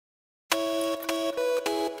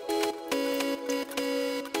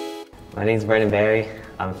My name's Brendan Barry.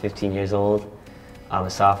 I'm 15 years old. I'm a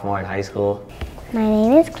sophomore in high school. My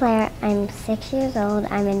name is Claire. I'm 6 years old.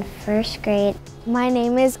 I'm in first grade. My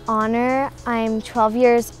name is Honor. I'm 12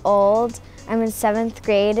 years old. I'm in 7th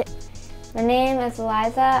grade. My name is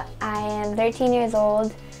Eliza. I am 13 years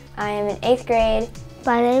old. I am in 8th grade.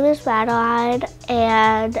 My name is Madeline,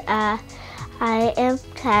 and I am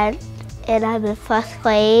 10, and I'm in 1st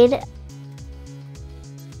grade.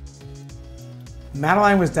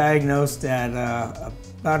 Madeline was diagnosed at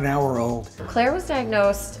about an hour old. Claire was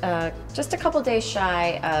diagnosed just a couple days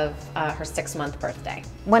shy of her 6-month birthday.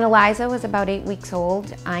 When Eliza was about 8 weeks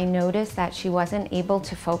old, I noticed that she wasn't able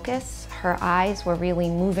to focus. Her eyes were really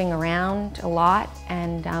moving around a lot,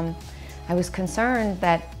 and I was concerned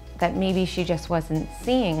that maybe she just wasn't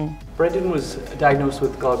seeing. Brendan was diagnosed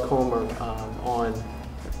with glaucoma on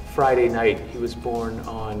Friday night. He was born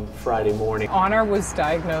on Friday morning. Honor was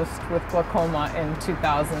diagnosed with glaucoma in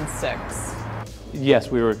 2006.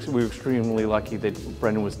 Yes, we were extremely lucky that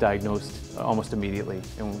Brendan was diagnosed almost immediately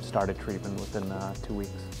and started treatment within 2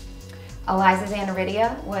 weeks. Eliza's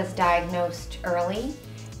aniridia was diagnosed early,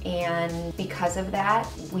 and because of that,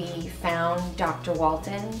 we found Dr.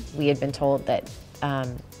 Walton. We had been told that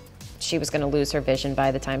she was going to lose her vision by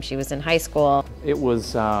the time she was in high school. It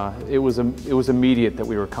was immediate that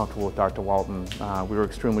we were comfortable with Dr. Walton. We were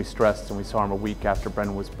extremely stressed, and we saw him a week after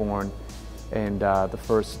Brendan was born. And the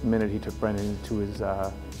first minute he took Brendan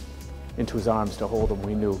into his arms to hold him,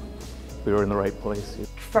 we knew we were in the right place.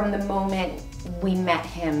 From the moment we met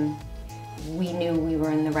him, we knew we were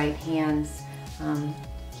in the right hands.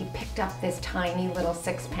 He picked up this tiny little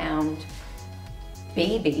 6-pound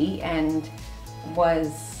baby and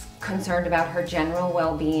was concerned about her general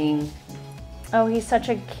well-being. Oh, he's such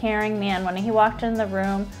a caring man. When he walked in the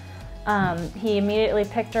room, he immediately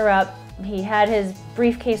picked her up. He had his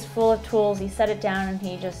briefcase full of tools. He set it down and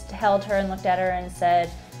he just held her and looked at her and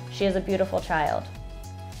said, "She is a beautiful child."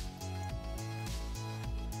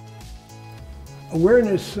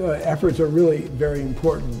 Awareness efforts are really very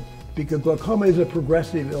important because glaucoma is a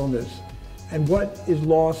progressive illness, and what is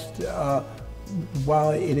lost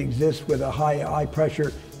while it exists with a high eye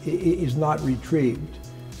pressure is not retrieved.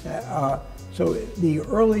 So the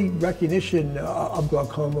early recognition of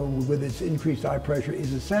glaucoma with its increased eye pressure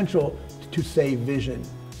is essential to save vision.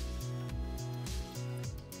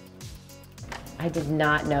 I did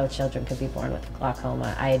not know children could be born with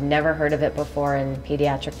glaucoma. I had never heard of it before in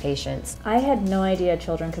pediatric patients. I had no idea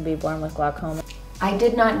children could be born with glaucoma. I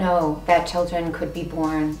did not know that children could be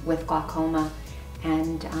born with glaucoma,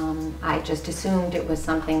 and I just assumed it was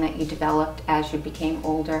something that you developed as you became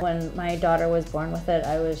older. When my daughter was born with it,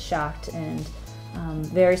 I was shocked and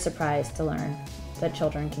very surprised to learn that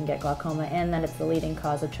children can get glaucoma and that it's the leading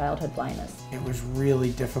cause of childhood blindness. It was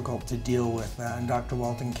really difficult to deal with, and Dr.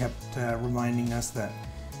 Walton kept reminding us that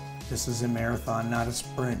this is a marathon, not a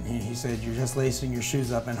sprint. He said, "You're just lacing your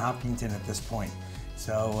shoes up in Hopkinton at this point.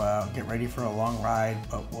 So get ready for a long ride,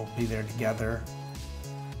 but we'll be there together."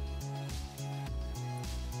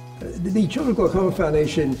 The Children's Glaucoma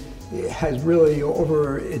Foundation has really,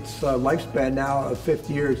 over its lifespan now of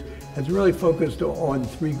 50 years, has really focused on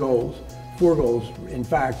 4 goals, in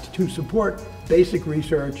fact: to support basic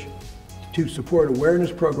research, to support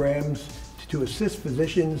awareness programs, to assist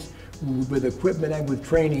physicians with equipment and with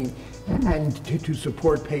training, and to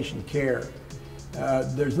support patient care.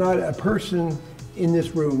 There's not a person in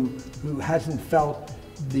this room who hasn't felt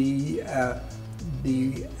the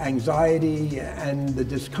anxiety and the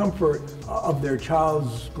discomfort of their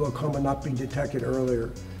child's glaucoma not being detected earlier.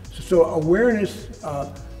 So awareness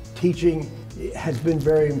teaching has been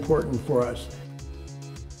very important for us.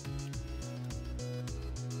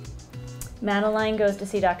 Madeline goes to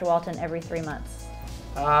see Dr. Walton every 3 months.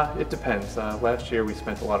 It depends. Last year we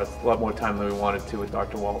spent a lot more time than we wanted to with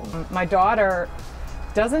Dr. Walton. My daughter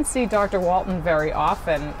doesn't see Dr. Walton very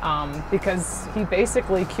often because he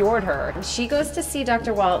basically cured her. She goes to see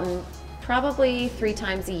Dr. Walton probably 3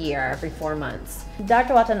 times a year, every 4 months.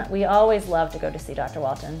 Dr. Walton, we always love to go to see Dr.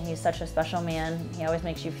 Walton. He's such a special man. He always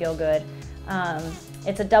makes you feel good.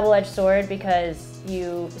 It's a double-edged sword because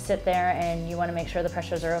you sit there and you want to make sure the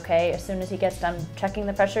pressures are okay. As soon as he gets done checking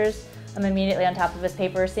the pressures, I'm immediately on top of his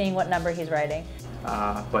paper seeing what number he's writing.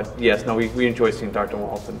 But yes, no, we enjoy seeing Dr.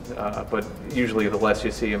 Walton, but usually the less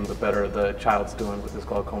you see him, the better the child's doing with his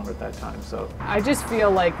glaucoma at that time. So I just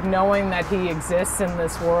feel like knowing that he exists in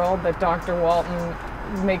this world, that Dr. Walton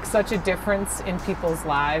makes such a difference in people's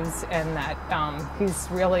lives, and that he's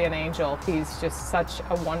really an angel. He's just such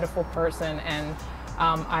a wonderful person, and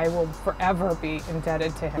I will forever be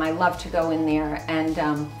indebted to him. I love to go in there, and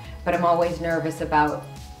but I'm always nervous about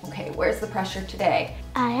Okay, where's the pressure today?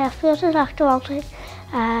 I have to go to Dr. Walton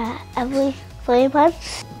every 3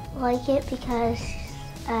 months. I like it because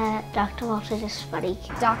Dr. Walton is funny.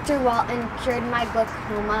 Dr. Walton cured my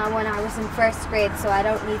glaucoma when I was in 1st grade, so I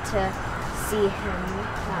don't need to see him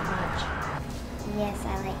that much. Yes,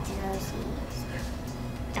 I like to go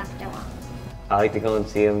see Dr. Walton. I like to go and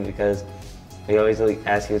see him because he always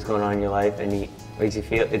asks you what's going on in your life, and he makes you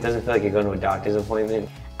feel, it doesn't feel like you're going to a doctor's appointment.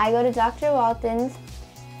 I go to Dr. Walton's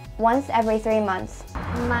once every 3 months.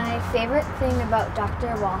 My favorite thing about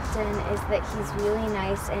Dr. Walton is that he's really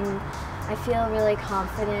nice, and I feel really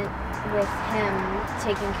confident with him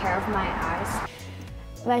taking care of my eyes.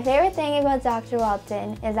 My favorite thing about Dr.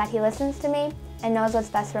 Walton is that he listens to me and knows what's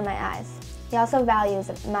best for my eyes. He also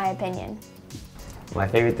values my opinion. My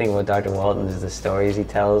favorite thing about Dr. Walton is the stories he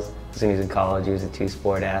tells. When he was in college, he was a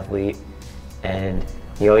 2-sport athlete, and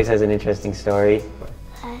he always has an interesting story.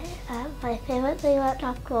 My favorite thing about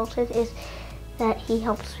Dr. Walton is that he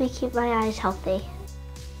helps me keep my eyes healthy.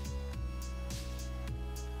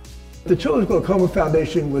 The Children's Glaucoma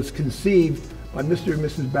Foundation was conceived by Mr. and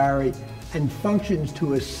Mrs. Barry and functions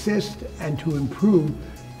to assist and to improve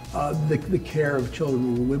the care of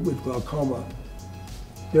children with glaucoma.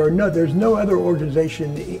 There's no other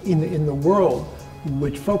organization in the world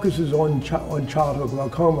which focuses on childhood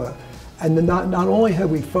glaucoma. And not only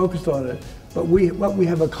have we focused on it, but what we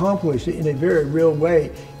have accomplished in a very real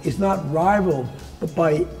way is not rivaled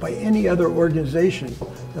by any other organization.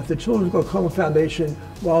 That the Children's Glaucoma Foundation,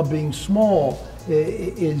 while being small,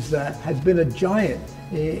 has been a giant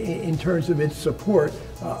in terms of its support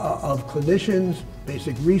of clinicians,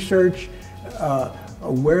 basic research,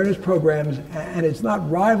 awareness programs, and it's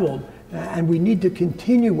not rivaled, and we need to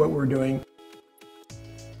continue what we're doing.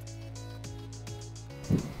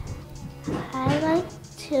 I like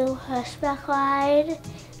to horseback ride,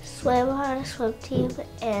 swim on a swim team,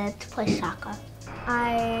 and to play soccer.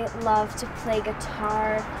 I love to play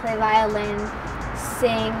guitar, play violin,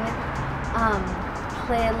 sing,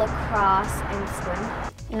 play lacrosse, and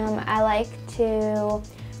swim. I like to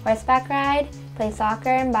horseback ride, play soccer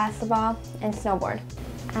and basketball, and snowboard.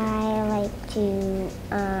 I like to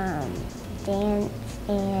dance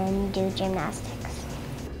and do gymnastics.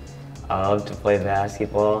 I love to play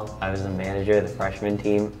basketball. I was the manager of the freshman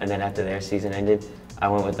team, and then after their season ended, I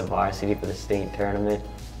went with the varsity for the state tournament.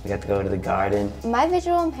 We got to go to the garden. My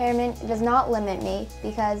visual impairment does not limit me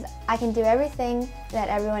because I can do everything that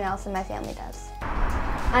everyone else in my family does.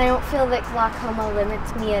 I don't feel that glaucoma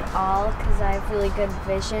limits me at all because I have really good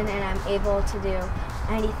vision and I'm able to do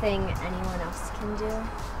anything anyone else can do.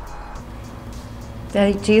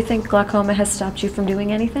 Do you think glaucoma has stopped you from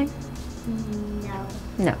doing anything? No.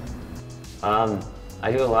 No.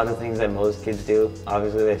 I do a lot of things that most kids do.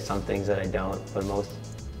 Obviously there's some things that I don't, but most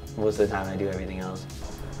of the time I do everything else.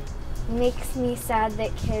 Makes me sad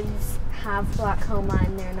that kids have glaucoma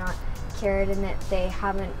and they're not cured and that they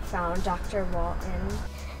haven't found Dr. Walton.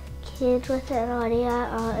 Kids with an audio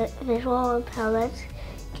or visual impairment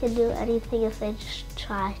can do anything if they just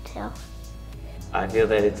try to. I feel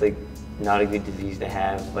that it's like not a good disease to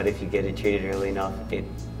have, but if you get it treated early enough, you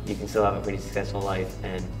can still have a pretty successful life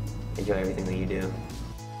and enjoy everything that you do.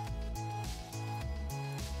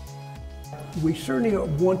 We certainly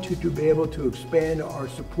want to be able to expand our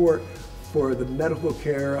support for the medical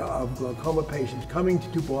care of glaucoma patients coming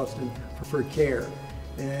to Boston for care.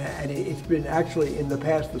 And it's been actually in the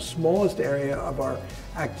past the smallest area of our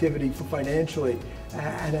activity financially.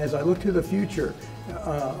 And as I look to the future,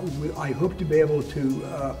 I hope to be able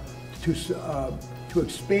to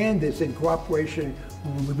expand this in cooperation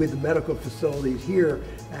with the medical facilities here,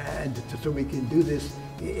 and so we can do this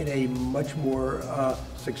in a much more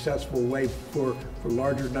successful way for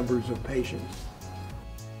larger numbers of patients.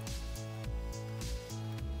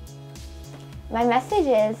 My message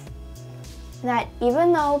is that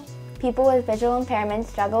even though people with visual impairments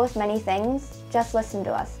struggle with many things, just listen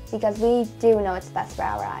to us because we do know what's best for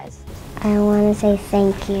our eyes. I want to say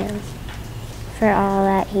thank you for all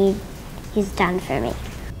that he's done for me.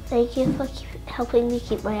 Thank you for helping me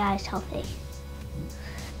keep my eyes healthy.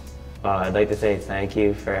 I'd like to say thank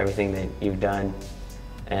you for everything that you've done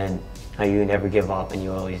and how you never give up and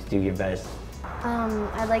you always do your best.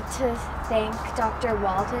 I'd like to thank Dr.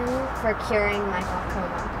 Walton for curing my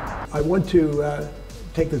glaucoma. I want to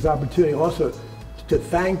take this opportunity also to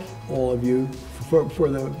thank all of you for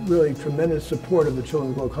the really tremendous support of the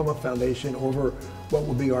Children's Glaucoma Foundation over what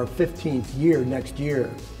will be our 15th year next year.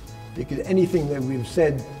 Because anything that we've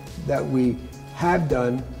said that we have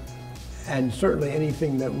done, and certainly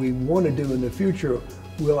anything that we want to do in the future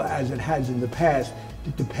will, as it has in the past,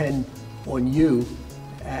 depend on you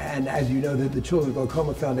And as you know, the Children's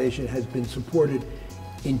Glaucoma Foundation has been supported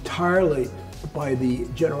entirely by the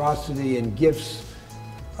generosity and gifts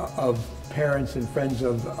of parents and friends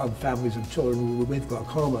of families of children with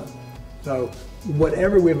glaucoma. So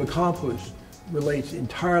whatever we've accomplished relates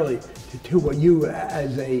entirely to what you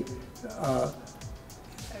as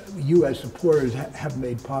supporters have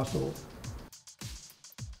made possible.